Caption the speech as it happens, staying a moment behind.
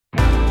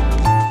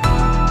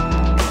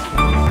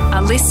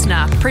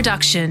listener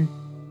production.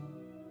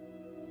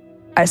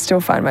 I still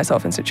find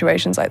myself in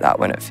situations like that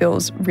when it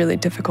feels really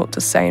difficult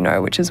to say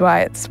no, which is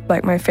why it's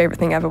like my favourite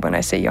thing ever when I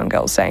see young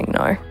girls saying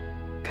no,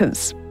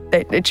 because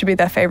it should be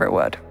their favourite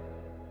word.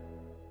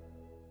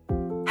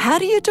 How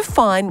do you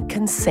define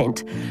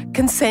consent?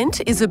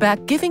 Consent is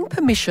about giving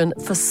permission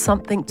for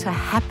something to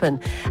happen,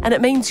 and it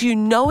means you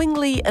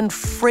knowingly and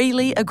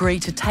freely agree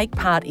to take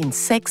part in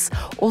sex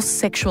or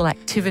sexual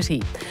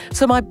activity.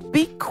 So my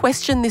big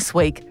question this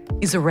week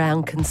is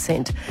around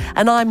consent,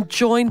 and I'm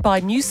joined by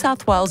New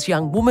South Wales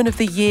Young Woman of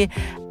the Year,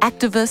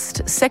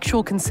 activist,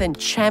 sexual consent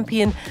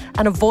champion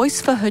and a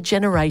voice for her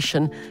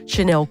generation,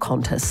 Chanel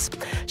Contos.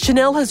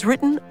 Chanel has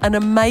written an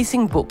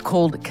amazing book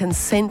called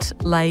Consent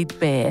Laid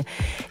Bare.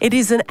 It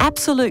is an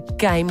absolute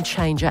game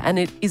changer, and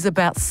it is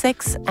about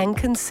sex and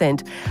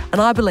consent,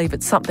 and I believe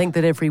it's something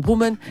that every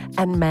woman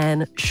and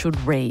man should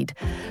read.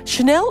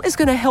 Chanel is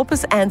going to help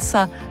us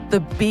answer the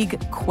big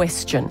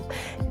question.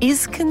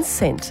 Is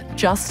consent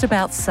just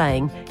about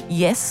saying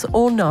yes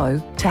or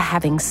no to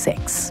having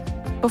sex?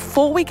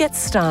 Before we get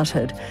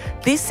started,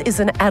 this is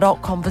an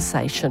adult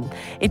conversation.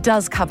 It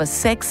does cover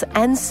sex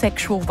and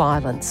sexual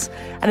violence.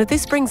 And if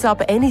this brings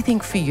up anything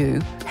for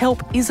you,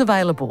 help is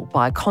available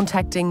by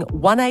contacting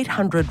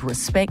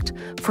 1-800-RESPECT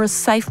for a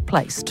safe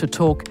place to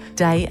talk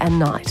day and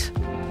night.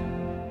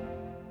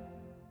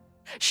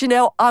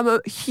 Chanel, I'm a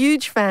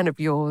huge fan of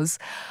yours.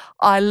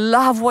 I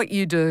love what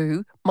you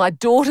do. My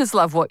daughters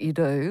love what you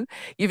do.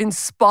 You've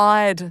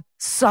inspired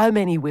so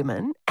many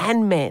women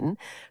and men.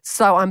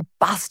 So I'm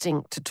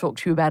busting to talk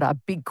to you about our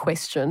big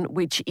question,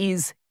 which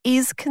is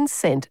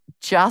consent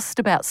just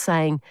about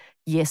saying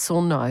yes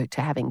or no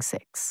to having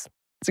sex?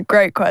 It's a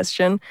great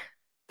question.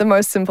 The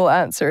most simple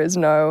answer is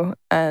no.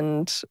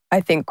 And I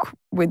think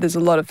there's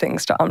a lot of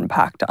things to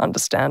unpack to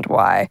understand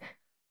why,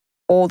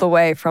 all the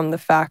way from the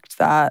fact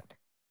that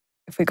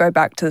if we go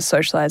back to the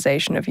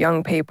socialization of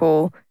young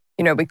people,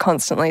 you know, we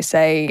constantly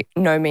say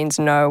no means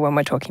no when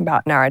we're talking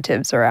about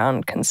narratives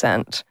around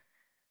consent.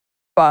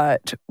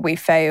 But we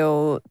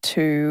fail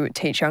to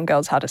teach young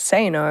girls how to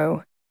say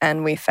no,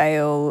 and we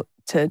fail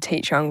to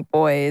teach young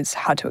boys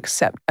how to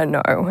accept a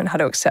no and how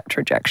to accept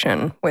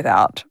rejection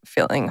without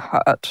feeling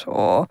hurt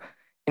or,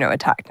 you know,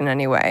 attacked in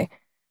any way.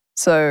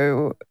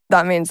 So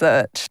that means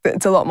that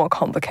it's a lot more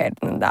complicated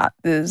than that.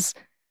 There's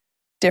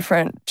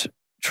different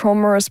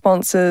trauma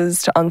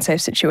responses to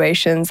unsafe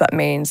situations. That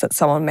means that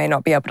someone may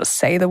not be able to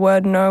say the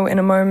word no in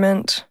a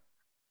moment.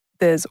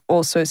 There's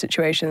also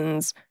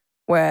situations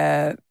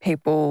where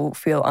people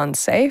feel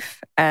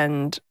unsafe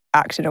and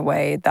act in a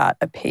way that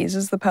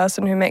appeases the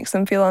person who makes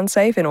them feel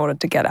unsafe in order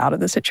to get out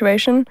of the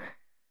situation.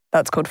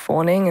 That's called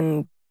fawning.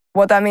 And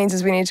what that means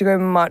is we need to go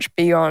much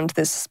beyond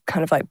this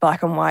kind of like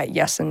black and white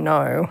yes and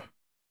no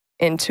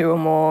into a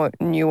more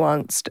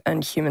nuanced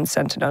and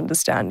human-centered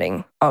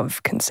understanding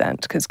of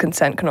consent, because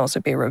consent can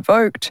also be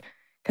revoked.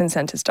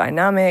 Consent is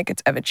dynamic,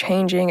 it's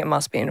ever-changing, it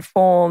must be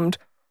informed.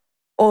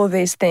 All of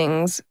these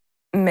things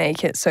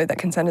make it so that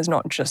consent is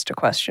not just a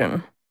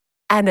question.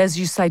 And as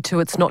you say too,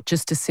 it's not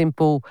just a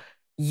simple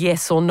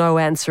yes or no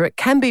answer. It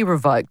can be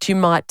revoked. You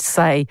might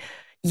say,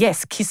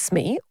 yes, kiss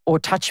me, or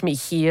touch me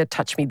here,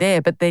 touch me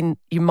there, but then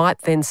you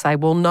might then say,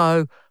 well,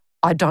 no,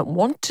 I don't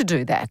want to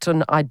do that,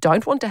 and I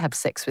don't want to have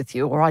sex with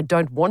you, or I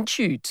don't want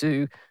you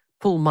to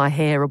pull my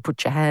hair or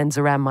put your hands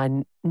around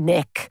my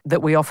neck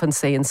that we often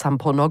see in some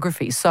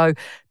pornography. So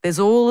there's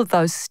all of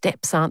those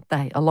steps, aren't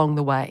they, along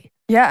the way?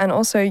 Yeah, and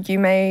also you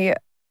may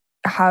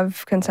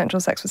have consensual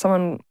sex with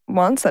someone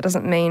once. That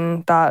doesn't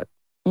mean that,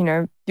 you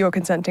know, you're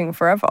consenting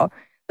forever.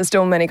 There's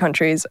still many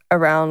countries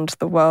around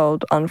the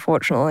world,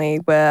 unfortunately,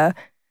 where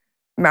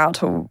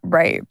marital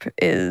rape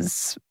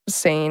is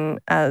seen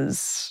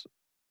as,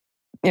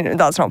 you know,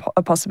 that's not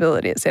a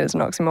possibility. It's seen as an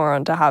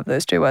oxymoron to have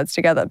those two words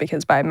together,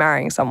 because by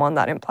marrying someone,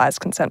 that implies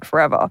consent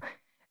forever.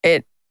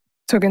 It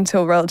took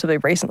until relatively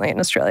recently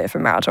in Australia for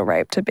marital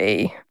rape to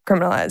be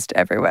criminalised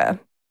everywhere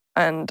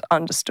and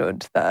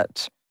understood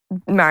that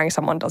marrying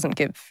someone doesn't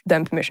give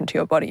them permission to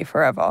your body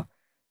forever.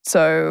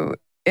 So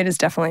it is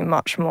definitely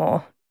much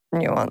more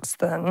nuanced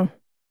than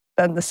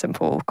the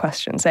simple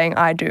question. Saying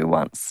I do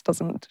once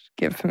doesn't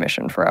give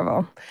permission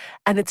forever.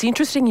 And it's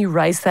interesting you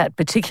raise that,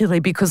 particularly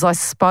because I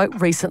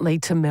spoke recently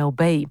to Mel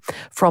B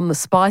from the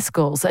Spice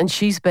Girls, and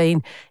she's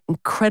been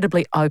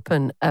incredibly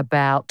open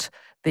about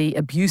the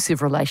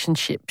abusive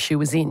relationship she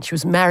was in. She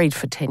was married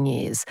for 10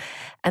 years.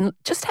 And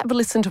just have a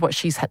listen to what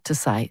she's had to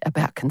say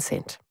about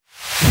consent.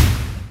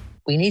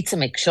 We need to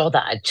make sure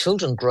that our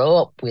children grow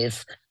up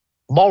with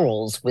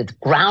morals, with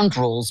ground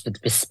rules, with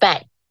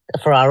respect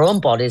for our own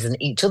bodies and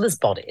each other's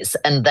bodies.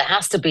 And there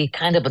has to be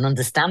kind of an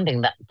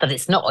understanding that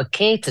it's not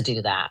okay to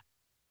do that.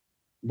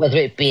 Whether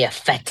it be a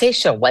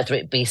fetish or whether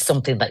it be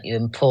something that you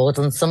impose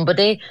on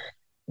somebody,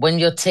 when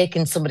you're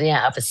taking somebody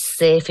out of a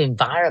safe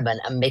environment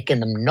and making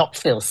them not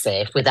feel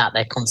safe without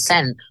their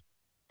consent,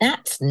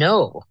 that's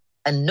no.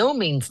 And no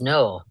means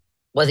no,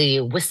 whether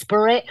you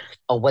whisper it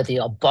or whether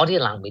your body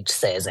language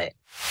says it.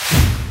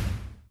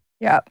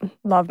 Yeah,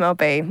 love Mel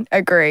B.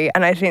 Agree.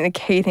 And I think the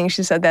key thing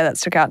she said there that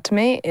stuck out to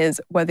me is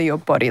whether your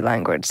body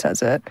language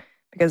says it.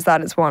 because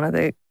that is one of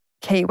the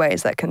key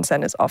ways that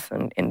consent is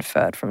often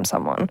inferred from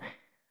someone.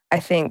 I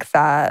think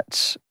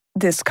that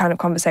this kind of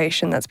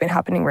conversation that's been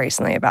happening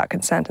recently about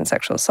consent and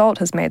sexual assault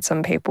has made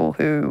some people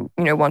who,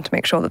 want to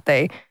make sure that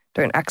they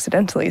don't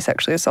accidentally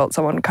sexually assault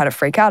someone kind of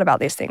freak out about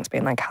these things,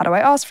 being like, how do I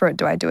ask for it?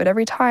 Do I do it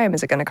every time?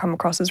 Is it going to come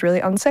across as really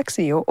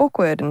unsexy or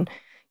awkward? And,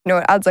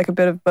 it adds like a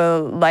bit of a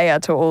layer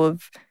to all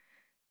of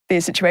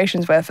these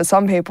situations where for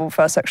some people,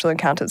 first sexual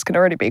encounters can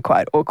already be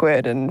quite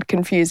awkward and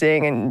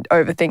confusing and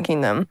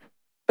overthinking them.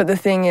 But the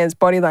thing is,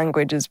 body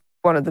language is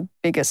one of the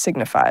biggest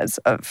signifiers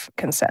of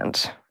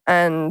consent.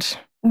 And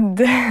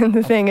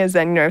the thing is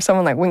then, if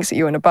someone like winks at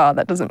you in a bar,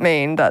 that doesn't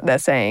mean that they're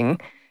saying,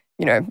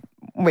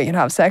 we can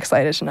have sex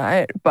later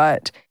tonight.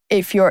 But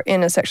if you're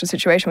in a sexual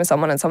situation with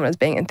someone and someone is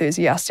being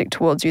enthusiastic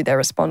towards you, they're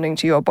responding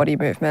to your body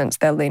movements,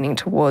 they're leaning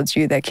towards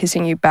you, they're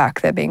kissing you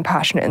back, they're being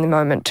passionate in the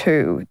moment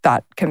too,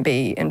 that can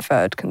be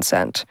inferred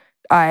consent.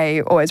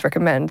 I always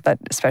recommend that,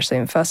 especially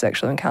in first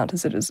sexual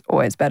encounters, it is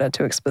always better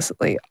to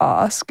explicitly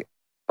ask.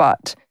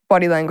 But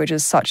body language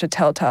is such a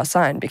telltale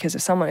sign, because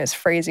if someone is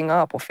freezing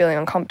up or feeling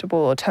uncomfortable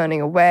or turning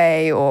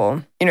away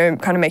or,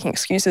 kind of making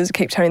excuses,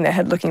 keep turning their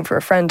head looking for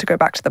a friend to go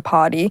back to the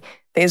party,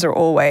 these are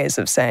all ways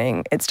of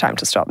saying it's time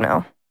to stop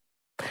now.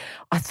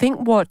 I think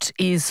what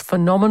is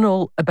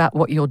phenomenal about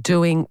what you're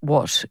doing,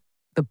 what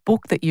the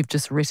book that you've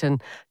just written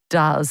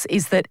does,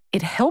 is that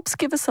it helps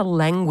give us a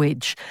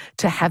language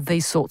to have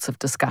these sorts of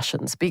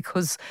discussions,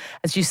 because,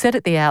 as you said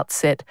at the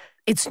outset,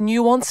 it's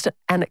nuanced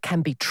and it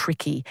can be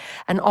tricky.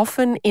 And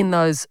often in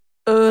those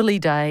early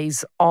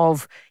days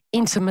of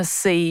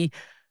intimacy,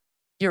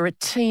 you're a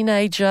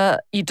teenager,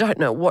 you don't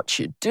know what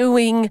you're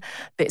doing,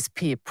 there's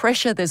peer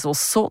pressure, there's all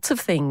sorts of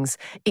things.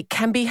 It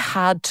can be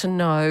hard to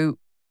know,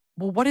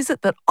 well, what is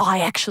it that I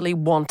actually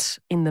want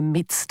in the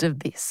midst of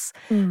this?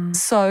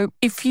 So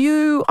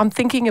I'm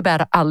thinking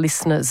about our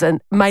listeners,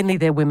 and mainly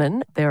they're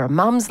women, there are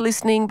mums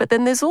listening, but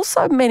then there's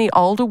also many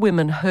older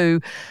women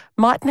who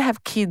mightn't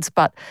have kids,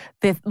 but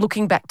they're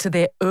looking back to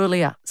their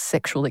earlier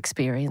sexual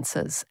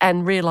experiences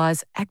and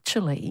realise,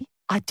 actually,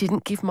 I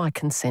didn't give my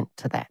consent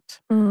to that.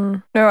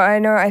 No, I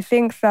know. I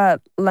think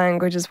that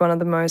language is one of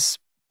the most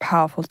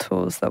powerful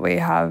tools that we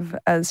have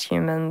as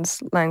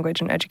humans,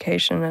 language and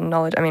education and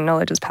knowledge. I mean,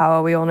 knowledge is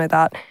power. We all know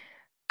that.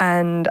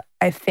 And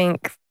I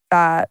think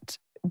that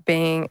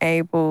being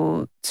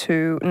able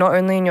to not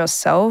only in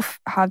yourself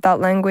have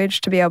that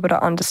language to be able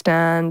to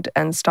understand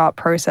and start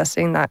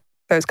processing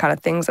those kind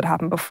of things that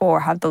happened before,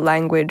 have the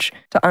language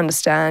to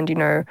understand,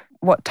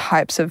 what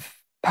types of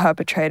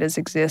perpetrators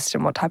exist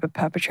and what type of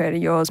perpetrator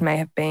yours may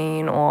have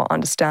been, or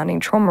understanding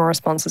trauma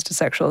responses to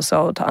sexual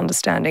assault, to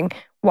understanding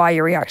why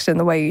you reacted in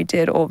the way you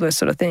did, all those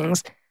sort of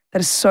things. That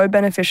is so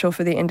beneficial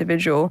for the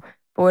individual.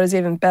 But what is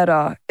even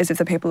better is if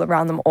the people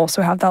around them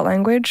also have that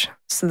language,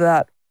 so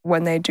that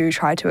when they do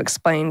try to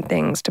explain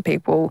things to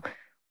people,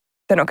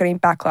 they're not getting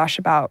backlash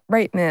about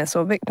rape myths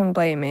or victim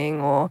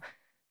blaming or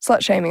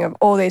slut shaming of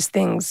all these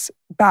things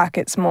back.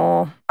 It's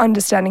more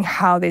understanding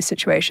how these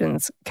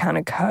situations can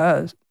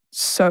occur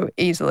so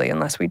easily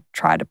unless we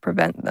try to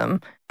prevent them,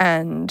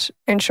 and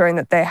ensuring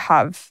that they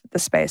have the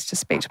space to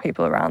speak to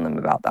people around them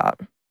about that.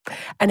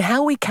 And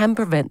how we can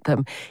prevent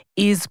them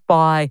is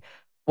by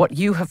what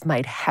you have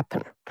made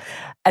happen.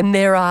 And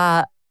there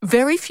are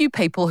very few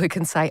people who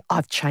can say,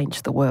 I've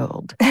changed the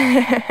world.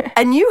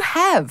 And you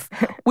have,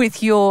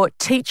 with your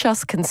Teach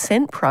Us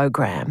Consent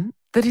program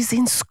that is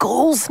in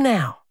schools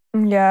now.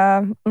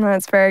 Yeah,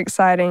 that's very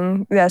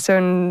exciting. Yeah, so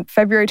in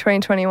February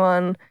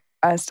 2021,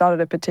 I started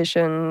a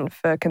petition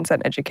for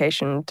consent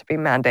education to be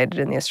mandated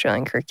in the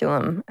Australian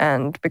curriculum.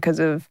 And because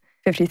of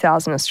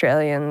 50,000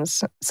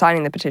 Australians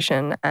signing the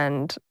petition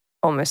and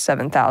almost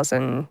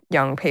 7,000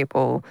 young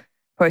people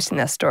posting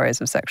their stories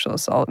of sexual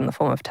assault in the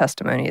form of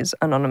testimonies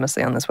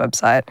anonymously on this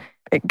website,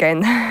 it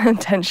gained the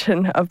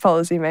attention of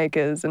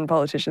policymakers and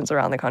politicians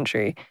around the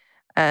country.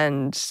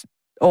 And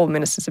all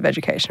ministers of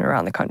education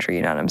around the country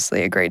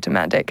unanimously agreed to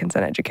mandate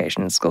consent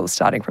education in schools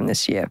starting from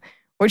this year,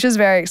 which is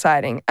very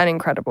exciting and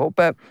incredible.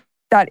 But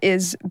that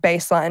is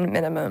baseline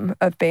minimum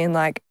of being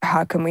like,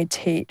 how can we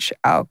teach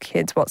our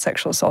kids what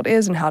sexual assault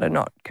is and how to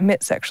not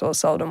commit sexual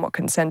assault and what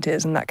consent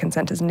is, and that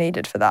consent is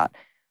needed for that.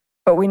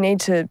 But we need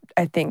to,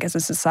 I think, as a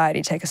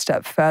society, take a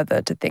step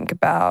further to think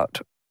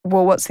about,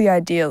 well, what's the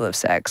ideal of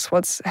sex?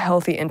 What's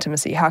healthy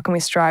intimacy? How can we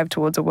strive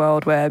towards a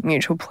world where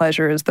mutual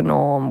pleasure is the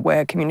norm,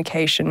 where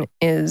communication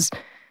is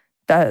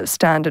the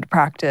standard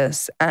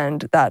practice,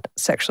 and that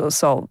sexual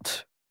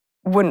assault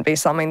wouldn't be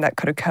something that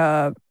could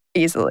occur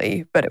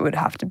easily, but it would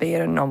have to be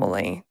an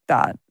anomaly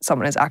that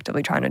someone is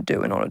actively trying to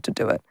do in order to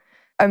do it.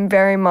 I'm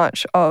very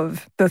much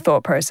of the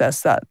thought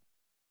process that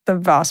the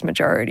vast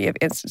majority of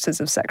instances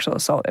of sexual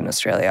assault in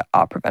Australia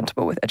are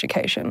preventable with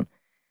education.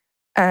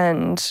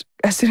 And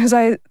as soon as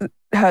I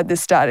heard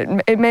this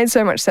stat, it made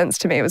so much sense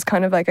to me. It was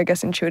kind of like, I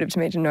guess, intuitive to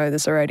me to know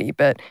this already,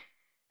 but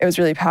it was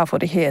really powerful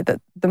to hear that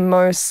the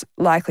most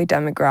likely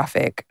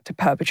demographic to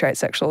perpetrate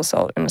sexual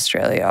assault in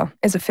Australia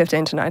is a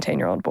 15 to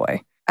 19-year-old boy.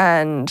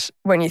 And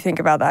when you think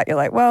about that, you're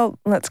like, well,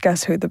 let's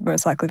guess who the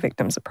most likely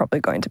victims are probably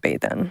going to be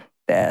then.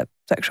 their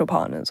sexual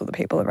partners or the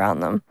people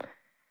around them.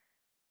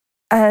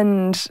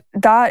 And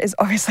that is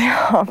obviously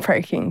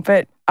heartbreaking,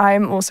 but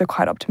I'm also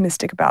quite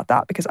optimistic about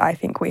that because I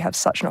think we have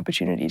such an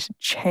opportunity to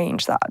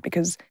change that,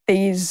 because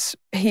these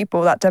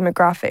people, that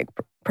demographic,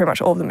 pretty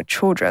much all of them are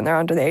children, they're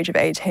under the age of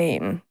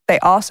 18. They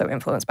are so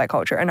influenced by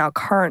culture, and our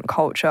current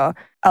culture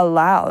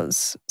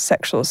allows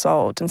sexual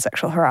assault and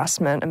sexual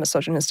harassment and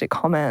misogynistic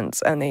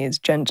comments and these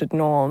gendered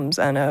norms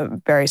and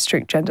a very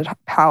strict gendered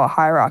power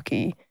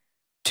hierarchy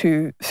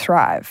to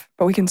thrive.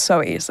 But we can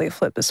so easily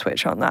flip the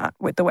switch on that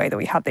with the way that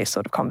we have these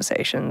sort of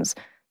conversations,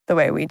 the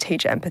way we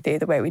teach empathy,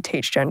 the way we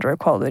teach gender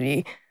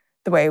equality,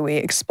 the way we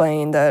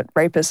explain that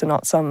rapists are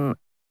not some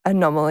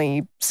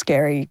anomaly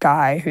scary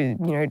guy who,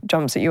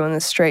 jumps at you on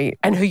the street.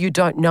 And who you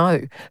don't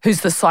know,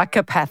 who's the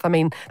psychopath. I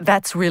mean,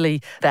 that's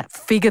really that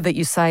figure that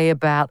you say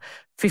about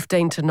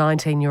 15 to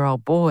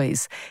 19-year-old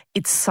boys.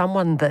 It's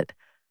someone that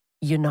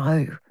you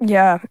know.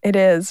 Yeah, it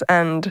is.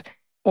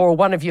 Or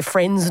one of your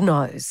friends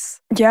knows.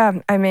 Yeah,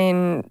 I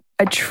mean,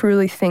 I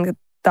truly think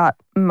that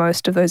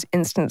most of those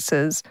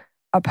instances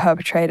are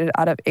perpetrated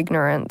out of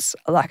ignorance,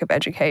 a lack of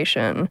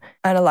education,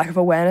 and a lack of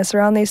awareness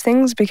around these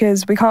things,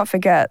 because we can't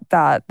forget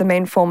that the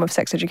main form of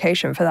sex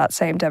education for that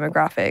same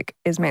demographic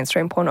is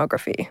mainstream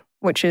pornography,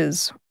 which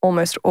is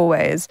almost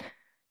always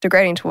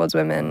degrading towards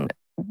women,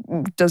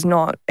 does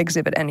not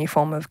exhibit any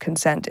form of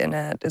consent in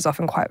it, is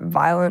often quite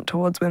violent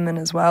towards women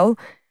as well.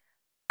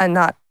 And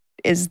that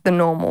is the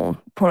normal.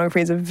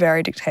 Pornography is a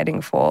very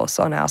dictating force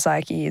on our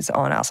psyches,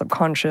 on our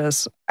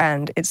subconscious,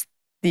 and it's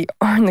the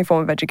only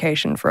form of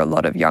education for a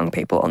lot of young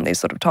people on these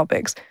sort of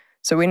topics.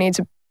 So we need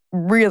to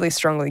really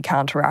strongly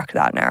counteract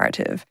that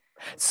narrative.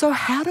 So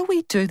how do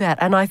we do that?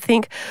 And I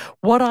think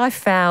what I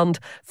found,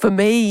 for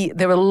me,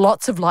 there were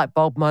lots of light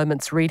bulb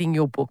moments reading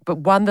your book, but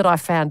one that I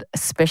found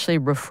especially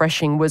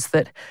refreshing was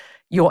that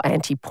you're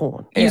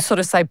anti-porn. Yeah. You sort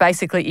of say,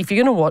 basically, if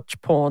you're going to watch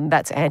porn,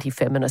 that's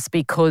anti-feminist,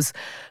 because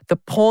the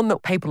porn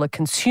that people are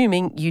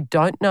consuming, you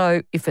don't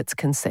know if it's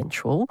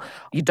consensual,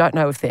 you don't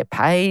know if they're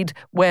paid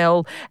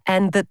well,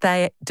 and that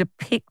they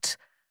depict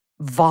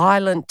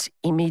violent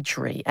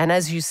imagery. And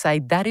as you say,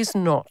 that is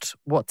not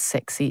what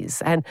sex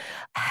is. And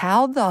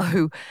how,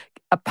 though,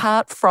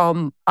 apart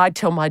from, I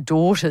tell my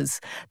daughters,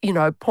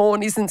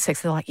 porn isn't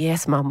sex. They're like,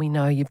 yes, Mum, we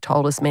know, you've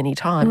told us many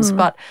times.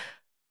 But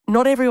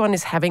not everyone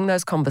is having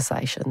those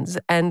conversations.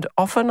 And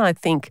often I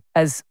think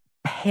as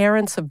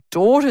parents of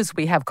daughters,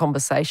 we have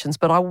conversations,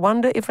 but I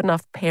wonder if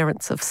enough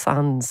parents of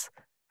sons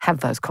have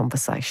those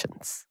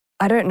conversations.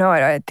 I don't know.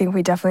 I think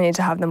we definitely need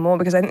to have them more,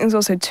 because I think there's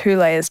also two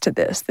layers to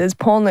this. There's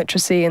porn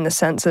literacy in the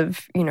sense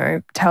of,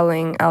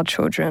 telling our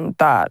children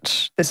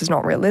that this is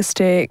not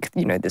realistic,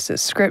 this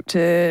is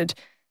scripted,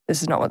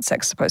 this is not what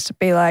sex is supposed to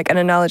be like. An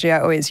analogy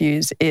I always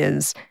use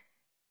is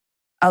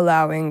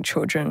allowing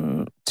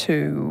children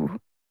to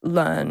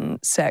learn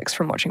sex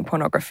from watching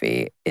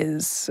pornography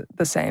is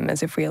the same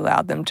as if we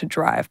allowed them to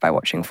drive by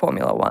watching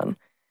Formula One,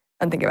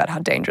 and think about how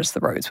dangerous the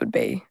roads would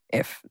be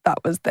if that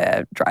was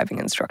their driving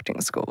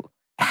instructing school.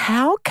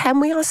 How can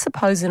we, I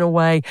suppose, in a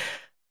way,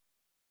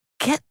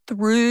 get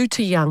through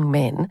to young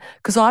men?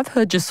 Because I've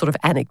heard just sort of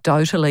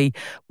anecdotally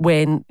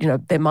when,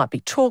 there might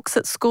be talks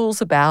at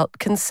schools about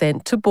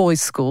consent to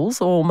boys'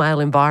 schools or male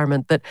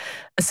environment, that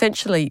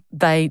essentially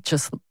they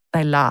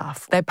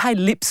laugh. They pay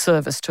lip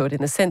service to it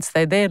in the sense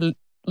they're there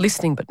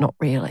listening but not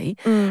really,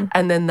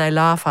 and then they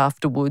laugh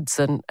afterwards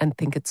and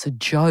think it's a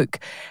joke.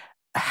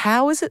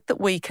 How is it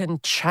that we can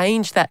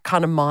change that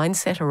kind of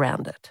mindset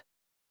around it?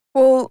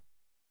 Well,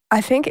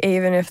 I think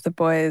even if the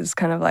boys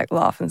kind of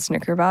laugh and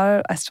snicker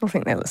about it, I still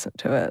think they listen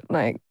to it.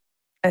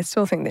 I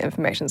still think the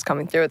information's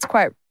coming through. It's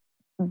quite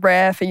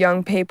rare for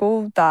young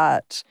people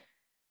that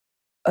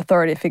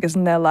authority figures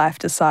in their life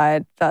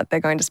decide that they're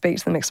going to speak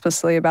to them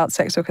explicitly about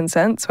sex or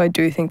consent. So I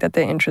do think that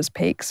their interest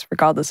peaks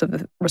regardless of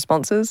the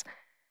responses.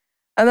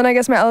 And then I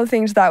guess my other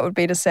thing to that would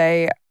be to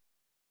say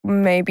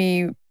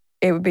maybe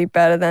it would be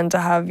better then to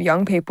have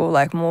young people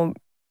more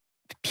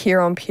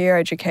peer-on-peer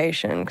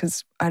education,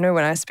 because I know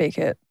when I speak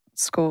at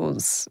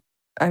schools,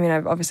 I mean,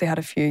 I've obviously had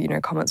a few,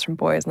 comments from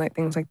boys and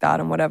things like that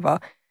and whatever,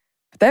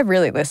 but they're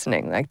really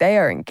listening. They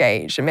are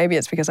engaged. And maybe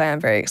it's because I am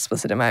very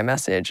explicit in my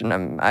message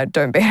and I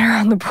don't beat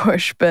around the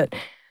bush, but...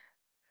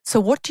 So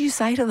what do you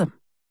say to them?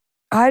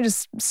 I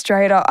just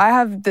straight up, I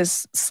have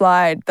this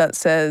slide that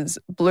says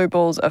blue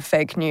balls are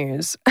fake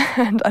news.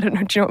 And I don't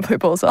know, do you know what blue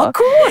balls are? Of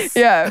course.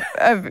 Yeah.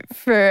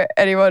 For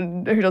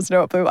anyone who doesn't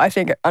know what blue, I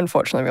think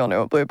unfortunately we all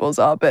know what blue balls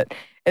are, but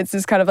it's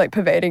this kind of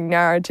pervading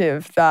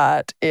narrative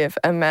that if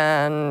a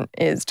man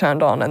is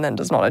turned on and then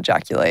does not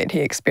ejaculate, he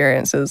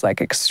experiences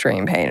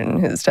extreme pain in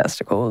his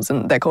testicles,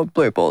 and they're called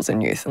blue balls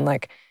in youth.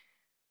 And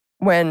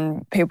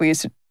when people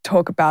used to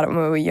talk about it when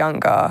we were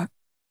younger,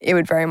 it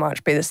would very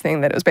much be this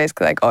thing that it was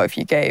basically if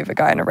you gave a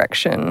guy an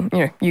erection,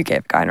 you gave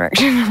a guy an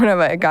erection,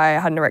 whenever a guy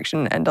had an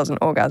erection and doesn't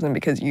orgasm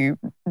because you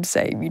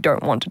say you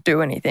don't want to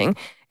do anything,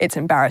 it's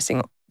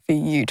embarrassing for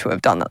you to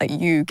have done that.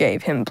 You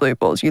gave him blue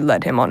balls, you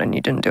led him on and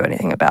you didn't do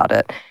anything about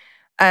it.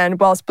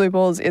 And whilst blue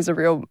balls is a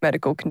real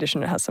medical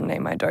condition, it has some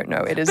name I don't know.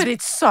 It is, but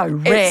it's so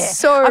rare. It's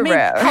so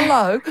rare.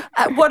 Hello.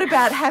 What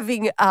about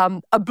having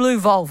a blue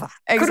vulva?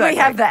 Exactly. Could we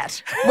have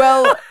that?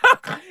 Well,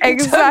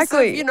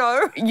 exactly. In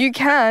terms of, you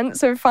can.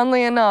 So,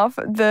 funnily enough,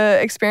 the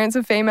experience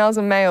of females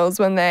and males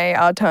when they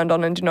are turned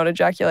on and do not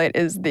ejaculate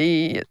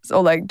do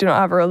not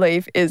have a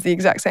relief is the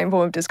exact same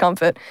form of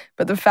discomfort.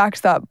 But the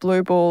fact that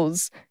blue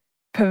balls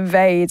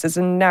pervades as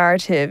a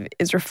narrative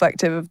is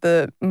reflective of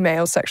the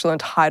male sexual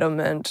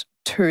entitlement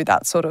to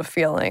that sort of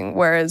feeling,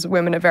 whereas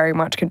women are very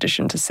much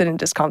conditioned to sit in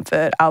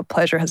discomfort. Our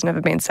pleasure has never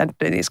been centered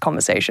in these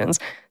conversations.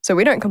 So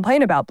we don't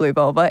complain about blue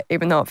vulva,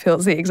 even though it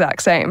feels the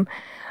exact same.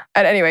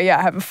 And anyway, I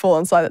have a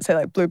full-on slide that say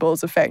like blue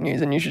balls are fake news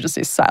and you should just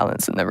see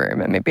silence in the room,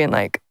 and me being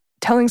like,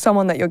 telling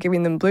someone that you're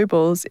giving them blue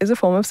balls is a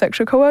form of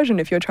sexual coercion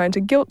if you're trying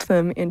to guilt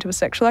them into a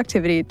sexual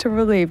activity to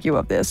relieve you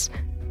of this.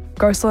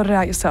 Go sort it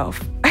out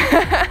yourself.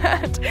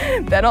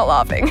 They're not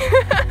laughing.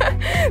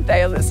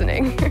 They are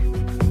listening.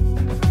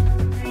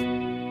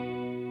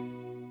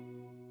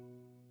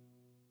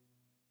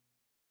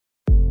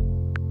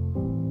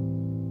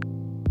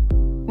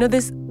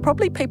 There's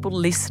probably people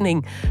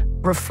listening,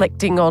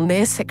 reflecting on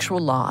their sexual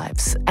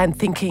lives and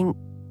thinking,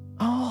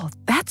 oh,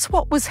 that's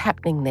what was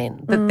happening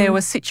then, that there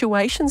were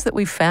situations that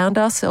we found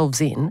ourselves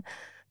in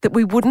that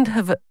we wouldn't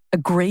have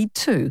agreed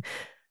to,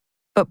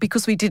 but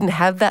because we didn't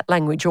have that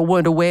language or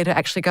weren't aware to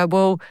actually go,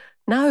 well,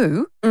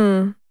 no,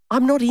 I'm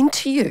not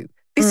into you.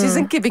 This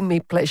isn't giving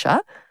me pleasure,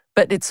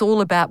 but it's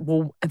all about,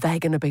 well, are they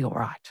going to be all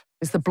right?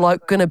 Is the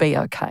bloke going to be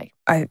okay?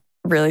 I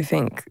really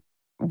think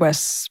we're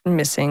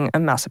missing a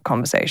massive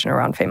conversation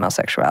around female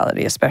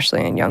sexuality,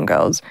 especially in young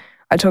girls.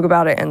 I talk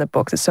about it in the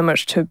book. There's so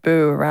much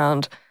taboo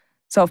around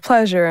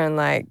self-pleasure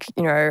and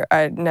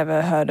I'd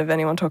never heard of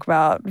anyone talk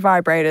about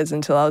vibrators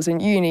until I was in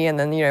uni, and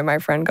then, my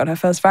friend got her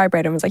first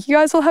vibrator and was like, you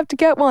guys all have to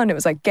get one. It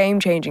was like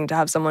game-changing to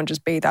have someone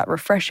just be that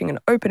refreshing and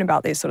open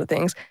about these sort of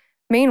things.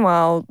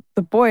 Meanwhile,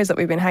 the boys that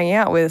we've been hanging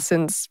out with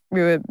since we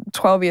were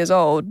 12 years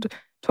old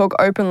talk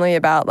openly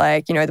about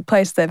the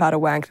place they've had a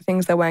wank, the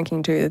things they're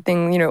wanking to, the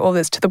thing, all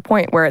this, to the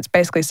point where it's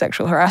basically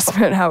sexual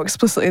harassment, how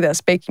explicitly they're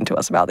speaking to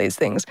us about these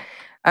things.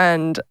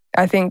 And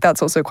I think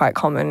that's also quite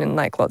common in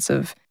lots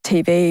of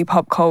TV,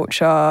 pop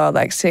culture,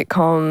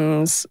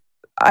 sitcoms.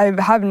 I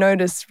have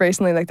noticed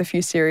recently, the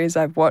few series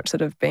I've watched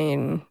that have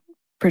been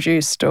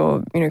produced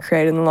or,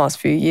 created in the last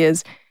few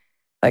years,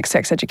 like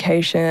Sex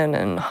Education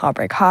and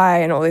Heartbreak High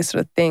and all these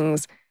sort of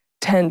things,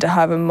 tend to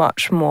have a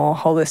much more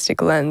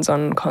holistic lens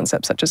on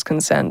concepts such as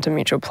consent and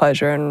mutual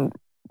pleasure and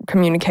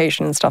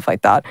communication and stuff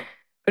like that.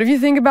 But if you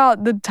think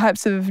about the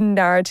types of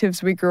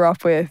narratives we grew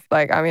up with,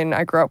 I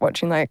grew up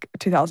watching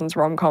 2000s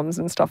rom-coms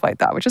and stuff like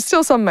that, which is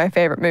still some of my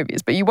favorite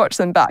movies, but you watch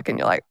them back and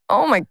you're like,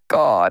 oh my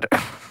God.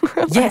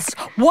 Yes.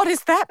 What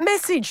is that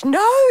message? No.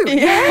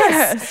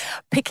 Yes.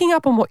 Picking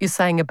up on what you're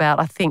saying about,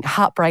 I think,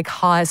 Heartbreak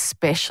High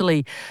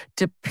especially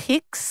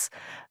depicts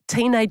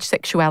teenage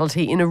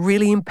sexuality in a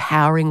really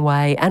empowering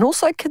way, and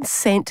also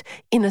consent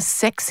in a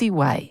sexy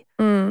way.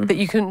 That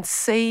you can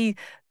see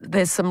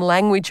there's some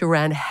language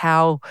around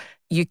how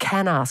you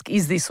can ask,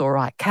 is this all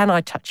right? Can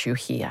I touch you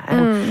here?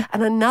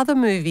 And another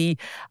movie,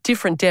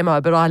 different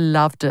demo, but I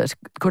loved it.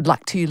 Good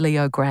Luck to You,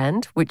 Leo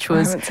Grand, which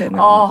was, it's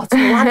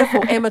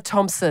wonderful. Emma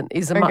Thompson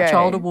is a much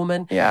older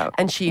woman,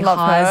 and she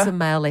hires a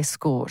male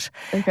escort.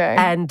 Okay.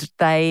 And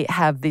they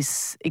have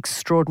this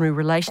extraordinary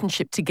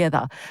relationship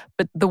together.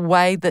 But the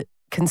way that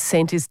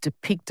consent is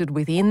depicted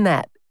within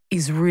that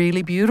is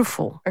really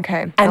beautiful.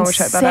 Okay. And I'll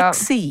check that out.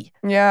 sexy.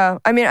 Yeah.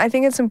 I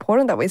think it's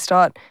important that we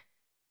start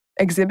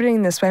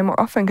exhibiting this way more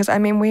often, because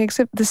we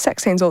exhibit the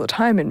sex scenes all the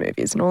time in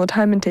movies and all the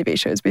time in TV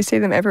shows. We see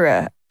them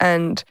everywhere,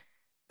 and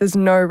there's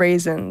no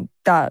reason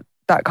that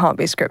can't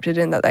be scripted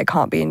and that they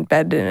can't be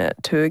embedded in it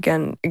to,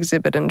 again,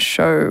 exhibit and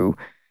show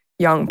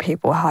young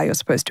people how you're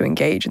supposed to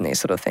engage in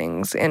these sort of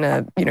things in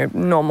a,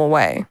 normal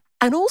way.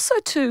 And also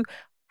to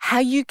how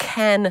you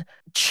can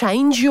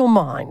change your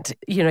mind.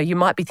 You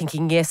might be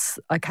thinking, yes,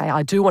 okay,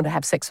 I do want to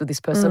have sex with this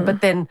person, but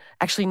then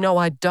actually, no,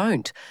 I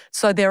don't.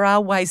 So there are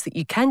ways that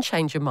you can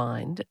change your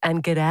mind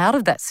and get out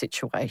of that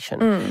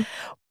situation.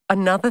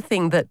 Another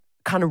thing that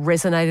kind of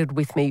resonated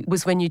with me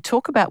was when you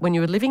talk about when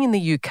you were living in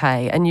the UK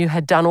and you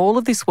had done all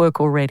of this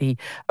work already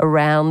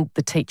around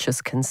the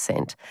teacher's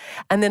consent,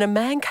 and then a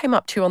man came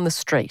up to you on the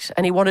street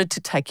and he wanted to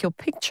take your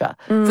picture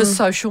for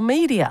social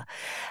media,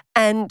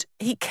 and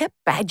he kept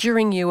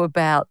badgering you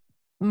about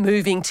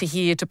moving to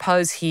here, to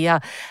pose here,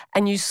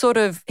 and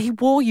he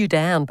wore you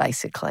down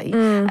basically,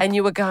 and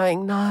you were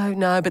going,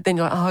 no, but then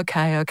you're like,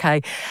 oh,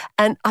 okay.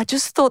 And I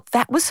just thought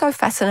that was so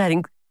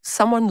fascinating.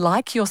 Someone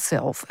like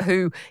yourself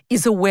who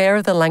is aware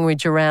of the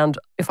language around,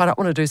 if I don't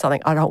want to do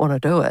something, I don't want to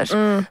do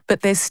it.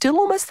 But there's still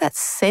almost that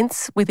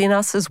sense within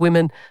us as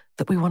women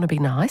that we want to be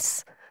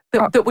nice,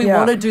 that we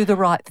want to do the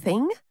right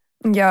thing.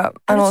 Yeah.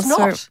 And it's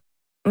also, not.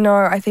 No,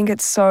 I think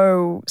it's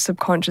so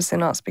subconscious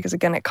in us because,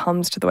 again, it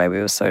comes to the way we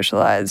were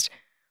socialized.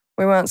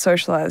 We weren't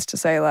socialized to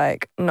say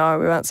no,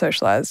 we weren't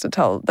socialized to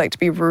tell, to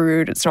be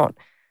rude. It's not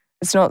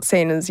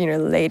seen as,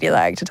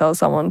 ladylike to tell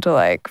someone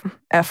to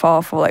F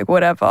off or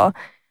whatever.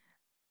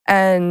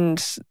 And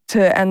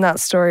to end that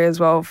story as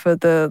well for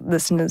the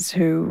listeners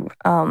who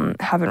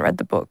haven't read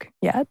the book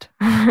yet,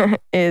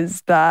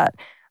 is that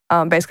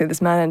basically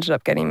this man ended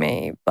up getting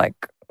me like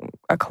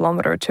a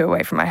kilometre or two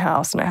away from my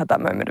house, and I had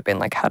that moment of being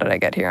like, how did I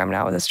get here? I'm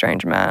now with a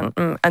strange man.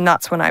 And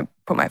that's when I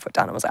put my foot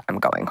down and was like, I'm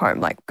going home,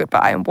 like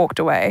goodbye, and walked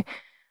away.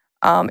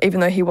 Even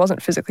though he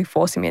wasn't physically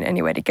forcing me in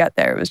any way to get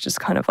there, it was just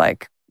kind of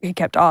like he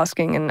kept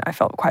asking and I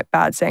felt quite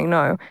bad saying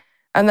no.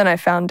 And then I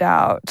found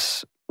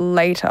out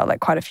later,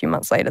 like quite a few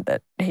months later,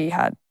 that he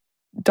had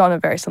done a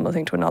very similar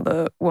thing to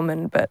another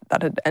woman, but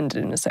that had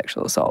ended in a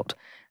sexual assault.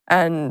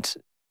 And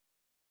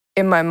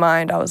in my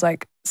mind, I was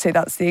like, see,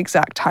 that's the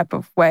exact type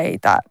of way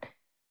that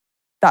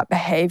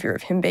behavior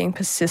of him being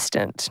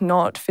persistent,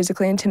 not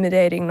physically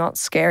intimidating, not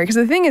scary. Because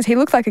the thing is, he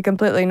looked like a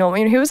completely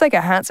normal, he was like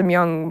a handsome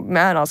young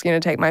man asking to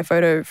take my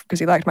photo because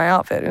he liked my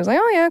outfit. He was like,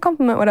 oh yeah,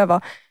 compliment, whatever.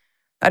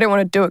 I didn't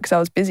want to do it because I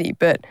was busy.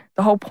 But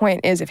the whole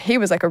point is, if he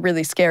was like a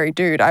really scary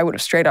dude, I would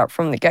have straight up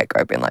from the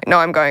get-go been like, no,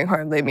 I'm going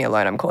home, leave me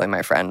alone, I'm calling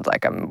my friend,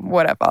 like I'm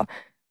whatever.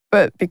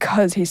 But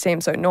because he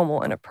seemed so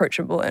normal and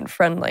approachable and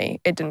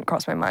friendly, it didn't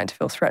cross my mind to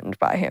feel threatened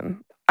by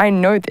him. I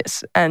know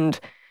this, and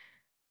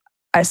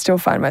I still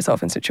find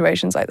myself in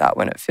situations like that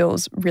when it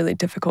feels really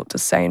difficult to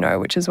say no,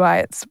 which is why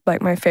it's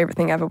like my favorite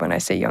thing ever when I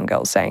see young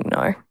girls saying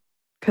no,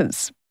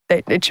 because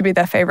it should be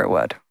their favorite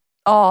word.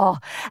 Oh,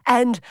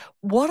 and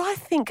what I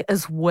think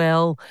as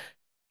well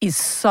is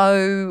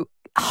so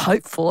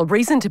hopeful, a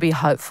reason to be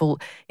hopeful,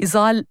 is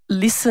I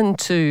listen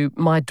to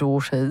my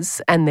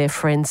daughters and their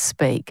friends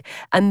speak,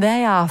 and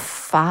they are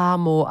far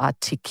more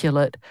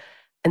articulate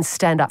and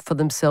stand up for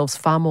themselves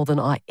far more than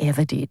I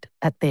ever did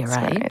at their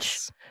age.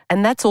 Nice.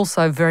 And that's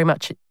also very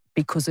much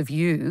because of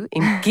you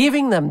in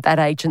giving them that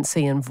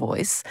agency and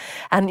voice.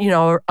 And,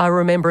 I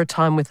remember a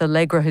time with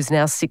Allegra, who's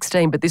now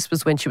 16, but this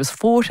was when she was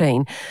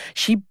 14.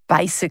 She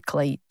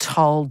basically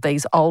told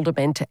these older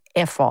men to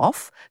F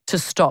off, to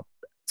stop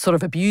sort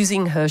of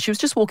abusing her. She was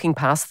just walking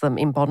past them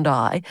in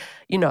Bondi.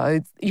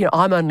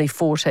 I'm only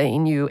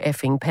 14, you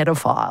effing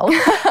pedophile.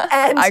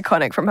 And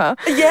iconic from her.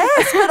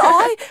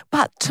 Yes,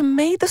 but to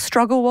me the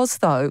struggle was,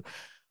 though,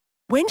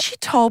 when she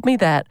told me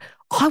that,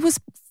 I was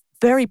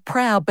very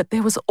proud, but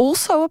there was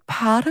also a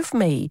part of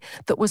me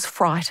that was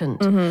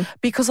frightened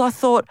because I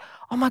thought,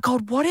 oh my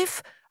God, what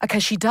if, okay,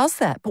 she does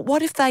that, but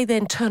what if they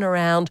then turn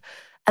around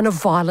and are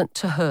violent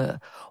to her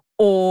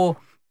or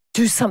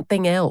do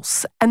something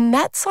else? And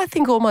that's, I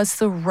think, almost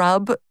the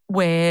rub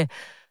where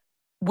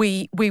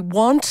we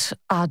want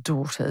our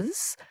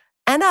daughters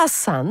and our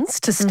sons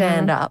to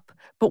stand up,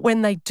 but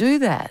when they do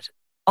that,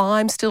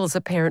 I'm still as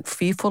a parent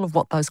fearful of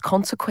what those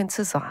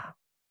consequences are.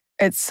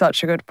 It's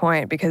such a good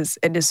point because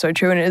it is so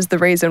true, and it is the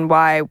reason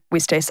why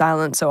we stay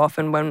silent so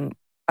often when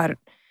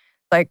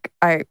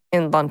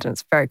in London,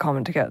 it's very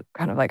common to get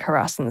kind of like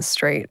harassed in the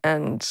street,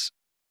 and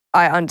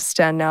I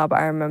understand now, but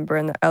I remember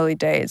in the early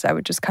days, I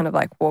would just kind of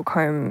like walk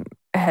home,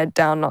 head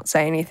down, not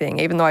say anything,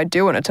 even though I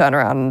do want to turn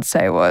around and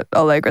say what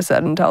Allegra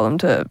said and tell them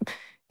to,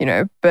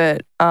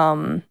 but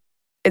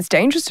it's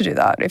dangerous to do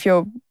that. If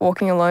you're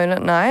walking alone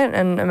at night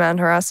and a man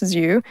harasses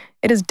you,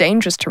 it is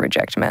dangerous to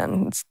reject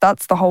men.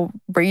 That's the whole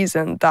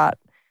reason that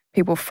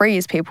people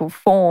freeze, people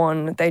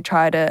fawn, they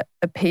try to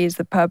appease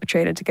the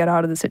perpetrator to get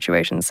out of the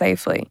situation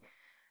safely.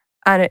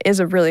 And it is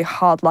a really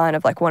hard line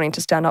of like wanting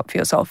to stand up for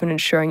yourself and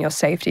ensuring your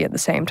safety at the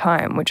same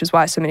time, which is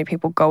why so many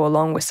people go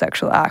along with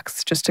sexual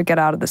acts just to get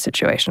out of the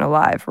situation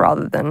alive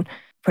rather than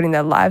putting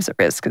their lives at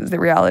risk. Because the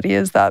reality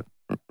is that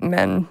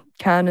men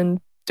can and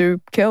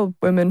do kill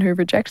women who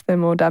reject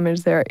them or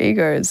damage their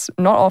egos.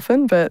 Not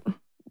often, but,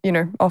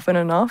 often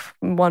enough.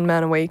 1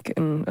 man a week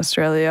in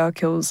Australia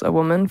kills a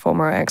woman,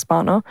 former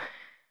ex-partner.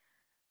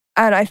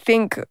 And I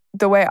think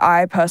the way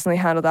I personally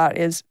handle that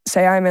is,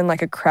 say I'm in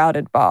like a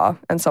crowded bar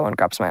and someone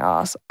grabs my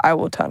ass, I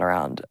will turn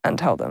around and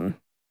tell them,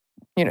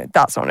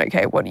 that's not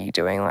okay. What are you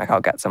doing? Like,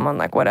 I'll get someone,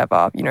 like,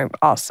 whatever,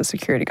 ask the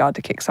security guard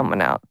to kick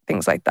someone out,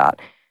 things like that.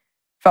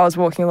 If I was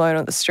walking alone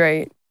on the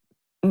street,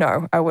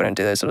 no, I wouldn't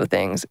do those sort of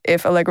things.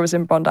 If Allegra was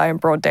in Bondi in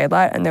broad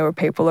daylight and there were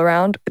people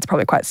around, it's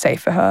probably quite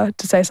safe for her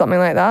to say something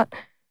like that.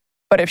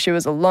 But if she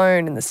was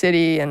alone in the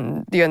city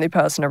and the only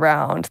person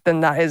around, then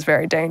that is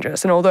very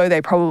dangerous. And although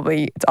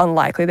it's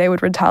unlikely they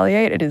would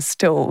retaliate, it is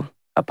still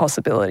a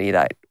possibility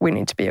that we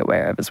need to be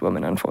aware of as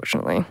women,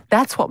 unfortunately.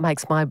 That's what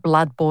makes my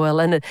blood boil.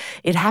 And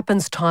it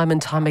happens time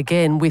and time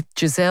again. With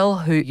Giselle,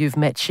 who you've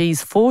met,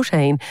 she's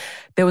 14.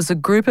 There was a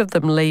group of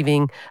them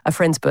leaving a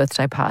friend's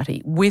birthday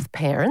party with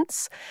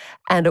parents,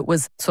 and it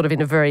was sort of in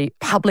a very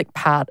public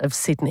part of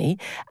Sydney,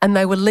 and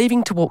they were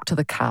leaving to walk to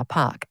the car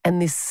park.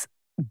 And this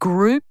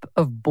group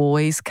of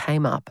boys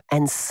came up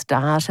and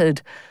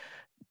started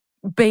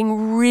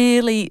being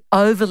really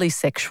overly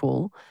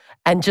sexual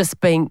and just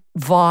being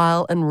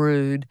vile and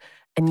rude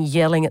and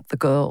yelling at the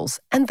girls.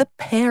 And the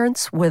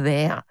parents were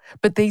there,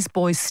 but these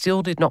boys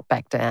still did not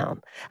back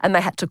down. And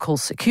they had to call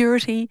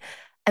security.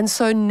 And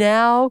so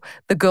now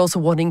the girls are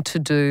wanting to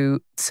do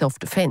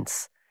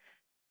self-defense,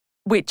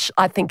 which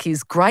I think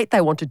is great.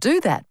 They want to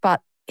do that,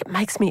 but it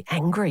makes me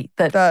angry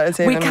that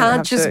we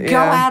can't just go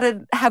out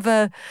and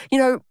have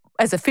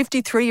As a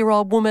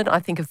 53-year-old woman, I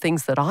think of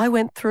things that I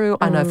went through.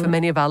 I know for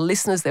many of our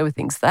listeners, there were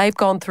things they've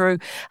gone through.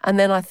 And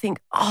then I think,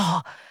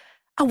 are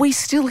we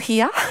still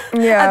here?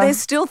 Yeah. Are there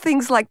still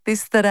things like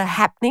this that are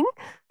happening?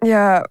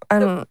 Yeah,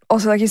 and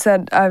also, like you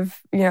said,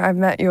 I've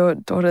met your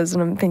daughters,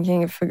 and I'm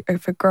thinking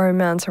if a grown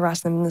man's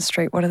harassing them in the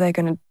street,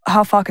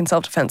 how far can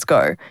self-defense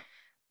go?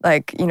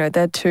 Like,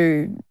 they're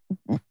two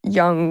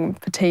young,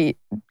 petite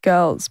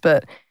girls,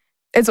 but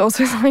it's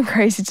also something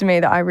crazy to me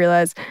that I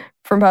realize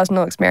from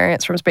personal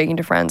experience, from speaking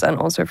to friends and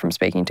also from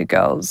speaking to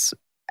girls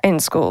in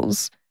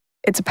schools,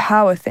 it's a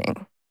power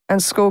thing.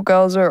 And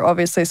schoolgirls are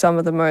obviously some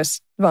of the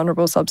most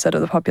vulnerable subset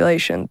of the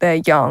population.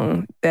 They're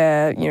young,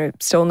 they're,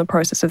 still in the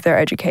process of their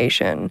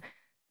education.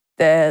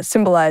 They're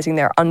symbolizing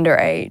their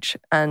underage,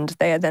 and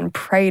they are then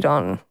preyed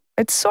on.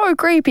 It's so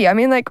creepy. I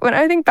mean, like, when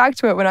I think back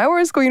to it, when I wore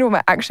a school uniform,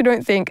 I actually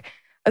don't think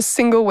a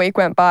single week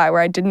went by where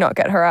I did not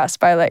get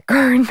harassed by like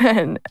grown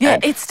men. Yeah,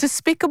 it's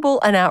despicable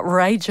and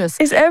outrageous.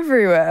 It's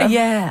everywhere.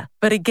 Yeah.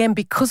 But again,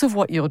 because of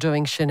what you're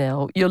doing,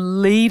 Chanel, you're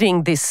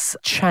leading this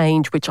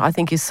change, which I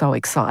think is so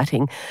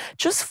exciting.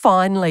 Just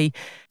finally,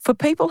 for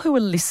people who are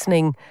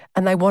listening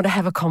and they want to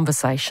have a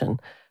conversation,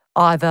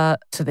 either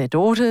to their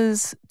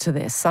daughters, to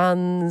their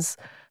sons,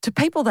 to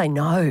people they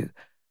know,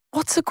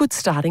 what's a good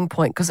starting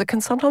point? Because it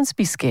can sometimes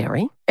be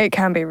scary. It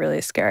can be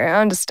really scary. I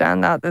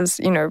understand that.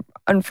 There's,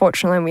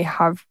 unfortunately, we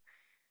have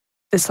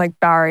this like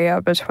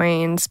barrier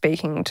between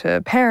speaking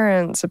to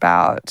parents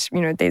about,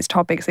 these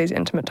topics, these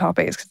intimate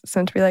topics, because it's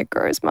meant to be like,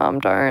 gross, mom,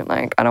 don't,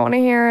 like, I don't want to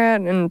hear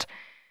it. And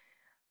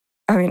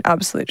I mean,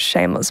 absolute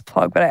shameless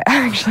plug, but I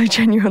actually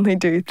genuinely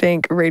do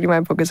think reading my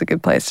book is a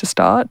good place to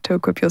start to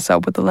equip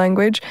yourself with the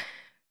language.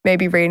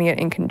 Maybe reading it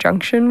in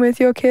conjunction with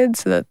your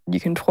kids so that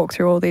you can talk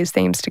through all these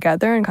themes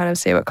together and kind of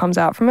see what comes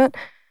out from it.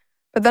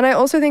 But then I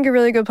also think a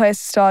really good place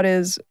to start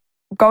is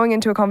going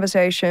into a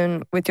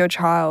conversation with your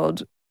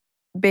child,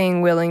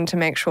 being willing to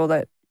make sure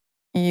that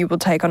you will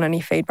take on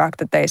any feedback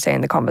that they say in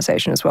the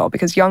conversation as well,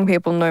 because young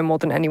people know more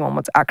than anyone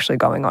what's actually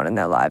going on in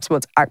their lives,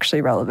 what's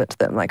actually relevant to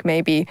them. Like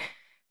maybe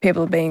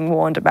people are being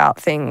warned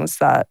about things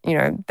that,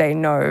 they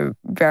know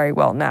very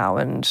well now,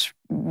 and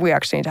we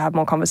actually need to have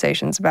more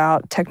conversations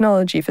about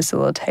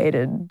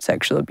technology-facilitated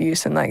sexual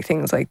abuse and like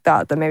things like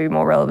that may be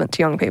more relevant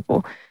to young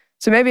people.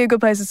 So maybe a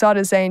good place to start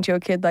is saying to your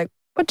kid, like,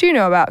 what do you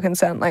know about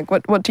consent? Like,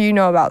 what do you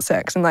know about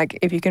sex? And like,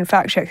 if you can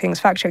fact check things,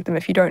 fact check them.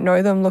 If you don't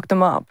know them, look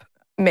them up.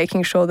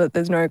 Making sure that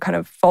there's no kind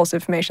of false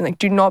information. Like,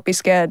 do not be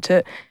scared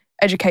to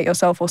educate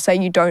yourself or say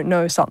you don't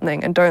know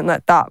something, and don't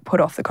let that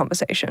put off the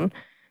conversation.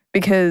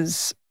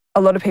 Because a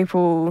lot of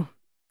people,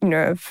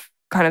 of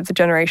kind of the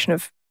generation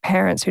of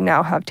parents who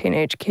now have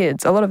teenage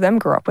kids, a lot of them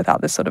grew up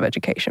without this sort of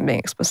education being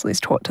explicitly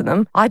taught to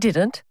them. I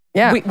didn't.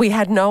 Yeah. We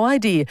had no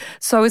idea.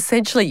 So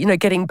essentially,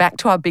 getting back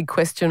to our big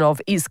question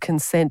of, is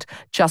consent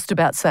just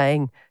about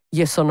saying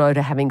yes or no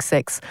to having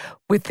sex?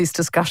 With this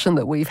discussion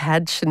that we've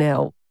had,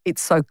 Chanel,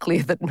 it's so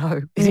clear that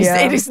no,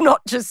 it is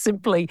not just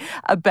simply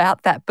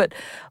about that. But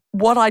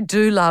what I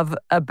do love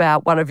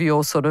about one of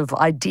your sort of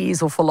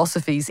ideas or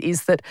philosophies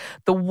is that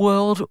the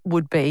world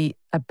would be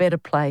a better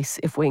place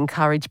if we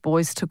encourage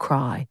boys to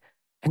cry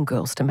and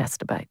girls to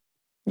masturbate.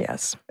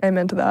 Yes.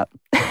 Amen to that.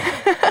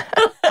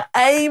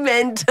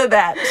 Amen to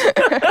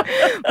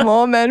that.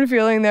 More men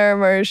feeling their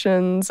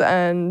emotions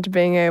and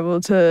being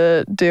able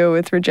to deal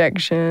with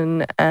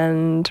rejection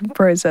and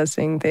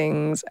processing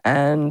things,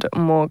 and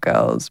more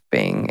girls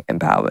being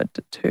empowered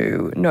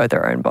to know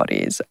their own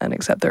bodies and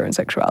accept their own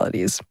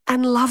sexualities.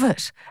 And love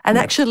it. And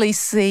actually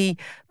see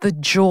the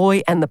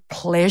joy and the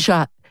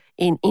pleasure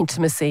in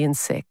intimacy and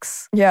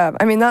sex. Yeah,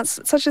 I mean, that's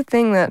such a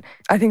thing that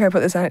I think I put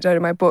this anecdote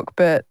in my book,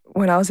 but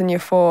when I was in year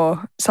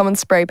 4, someone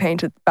spray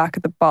painted the back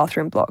of the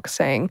bathroom block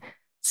saying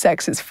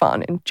sex is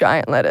fun in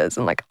giant letters.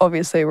 And like,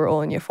 obviously we're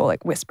all in year 4,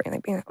 like whispering,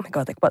 like being like, oh my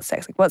God, like what's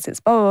sex? Like what's this?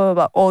 Blah, blah, blah,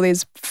 blah. All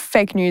these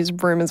fake news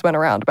rumors went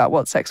around about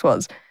what sex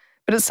was.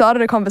 But it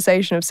started a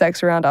conversation of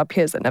sex around our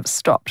peers that never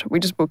stopped. We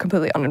just were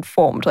completely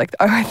uninformed. Like,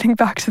 I think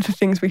back to the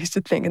things we used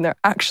to think, and they're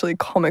actually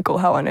comical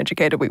how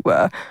uneducated we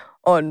were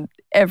on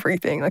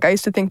everything. Like, I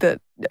used to think that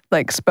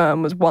like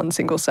sperm was one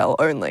single cell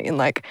only, and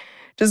like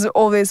just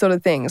all these sort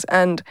of things.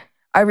 And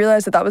I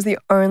realized that that was the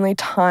only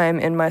time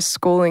in my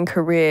schooling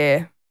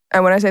career.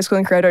 And when I say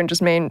schooling career, I don't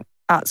just mean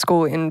at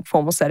school in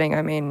formal setting.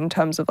 I mean in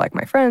terms of like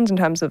my friends, in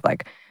terms of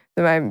like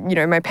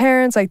my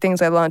parents, like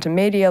things I learned in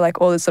media,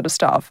 like all this sort of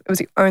stuff. It was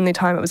the only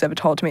time it was ever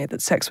told to me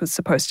that sex was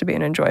supposed to be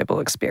an enjoyable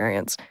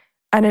experience.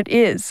 And it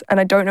is. And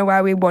I don't know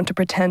why we want to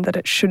pretend that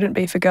it shouldn't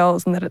be for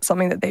girls and that it's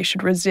something that they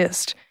should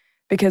resist,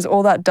 because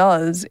all that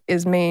does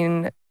is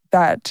mean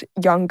that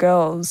young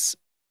girls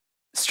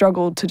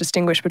struggle to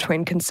distinguish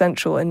between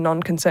consensual and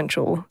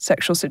non-consensual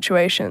sexual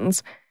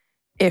situations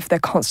if they're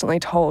constantly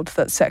told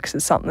that sex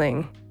is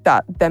something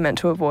that they're meant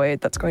to avoid,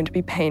 that's going to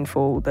be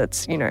painful,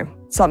 that's,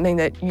 something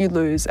that you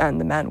lose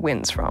and the man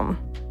wins from.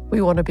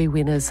 We want to be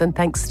winners, and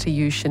thanks to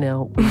you,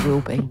 Chanel, we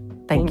will be.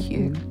 Thank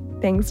you.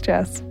 Thanks,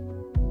 Jess.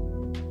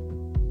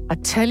 I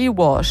tell you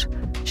what,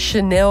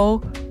 Chanel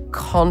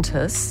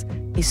Contos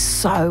is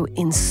so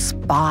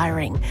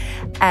inspiring.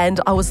 And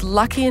I was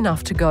lucky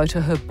enough to go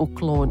to her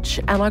book launch,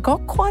 and I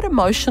got quite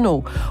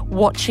emotional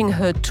watching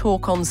her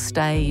talk on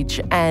stage,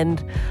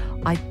 and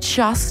I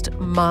just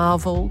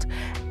marvelled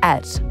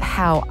at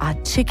how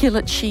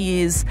articulate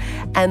she is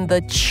and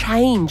the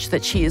change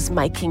that she is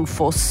making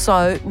for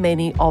so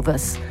many of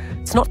us.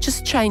 It's not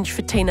just change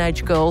for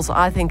teenage girls,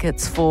 I think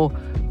it's for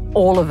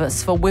all of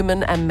us, for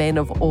women and men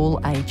of all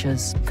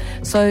ages.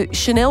 So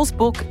Chanel's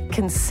book,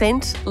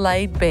 Consent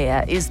Laid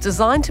Bare, is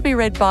designed to be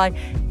read by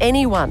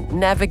anyone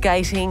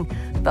navigating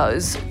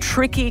those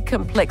tricky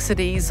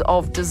complexities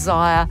of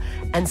desire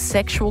and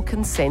sexual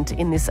consent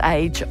in this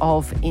age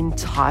of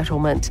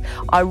entitlement.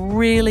 I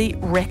really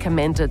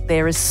recommend it.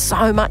 There is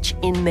so much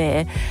in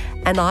there,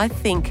 and I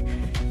think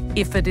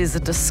if it is a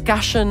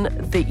discussion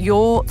that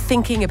you're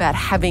thinking about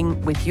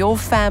having with your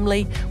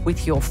family,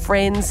 with your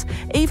friends,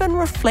 even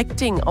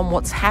reflecting on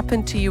what's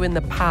happened to you in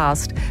the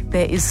past,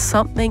 there is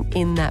something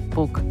in that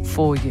book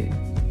for you.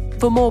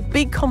 For more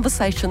big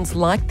conversations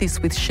like this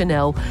with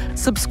Chanel,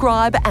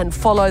 subscribe and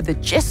follow the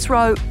Jess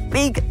Rowe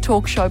Big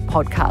Talk Show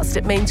podcast.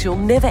 It means you'll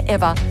never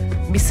ever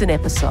miss an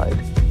episode.